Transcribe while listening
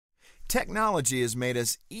Technology has made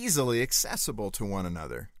us easily accessible to one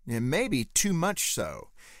another, and maybe too much so.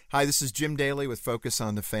 Hi, this is Jim Daly with Focus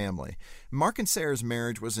on the Family. Mark and Sarah's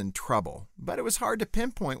marriage was in trouble, but it was hard to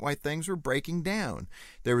pinpoint why things were breaking down.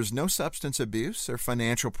 There was no substance abuse or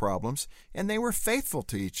financial problems, and they were faithful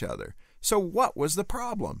to each other. So what was the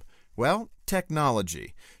problem? Well,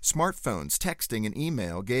 technology. Smartphones, texting, and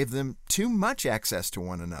email gave them too much access to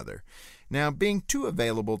one another. Now, being too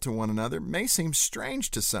available to one another may seem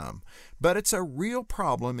strange to some, but it's a real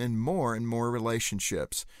problem in more and more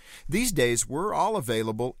relationships. These days, we're all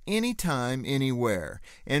available anytime, anywhere.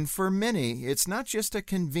 And for many, it's not just a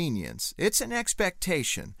convenience, it's an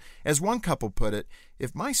expectation. As one couple put it,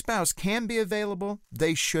 if my spouse can be available,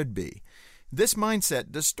 they should be. This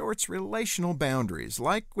mindset distorts relational boundaries,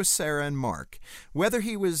 like with Sarah and Mark. Whether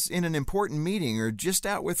he was in an important meeting or just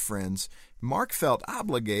out with friends, Mark felt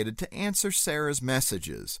obligated to answer Sarah's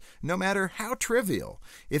messages, no matter how trivial.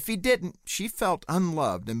 If he didn't, she felt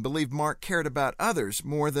unloved and believed Mark cared about others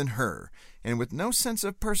more than her. And with no sense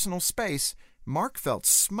of personal space, Mark felt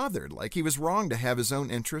smothered, like he was wrong to have his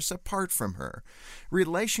own interests apart from her.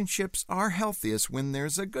 Relationships are healthiest when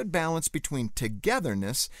there's a good balance between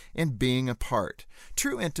togetherness and being apart.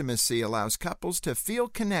 True intimacy allows couples to feel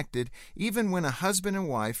connected even when a husband and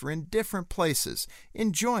wife are in different places,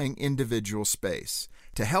 enjoying individual space.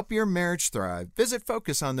 To help your marriage thrive, visit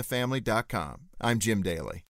FocusOnTheFamily.com. I'm Jim Daly.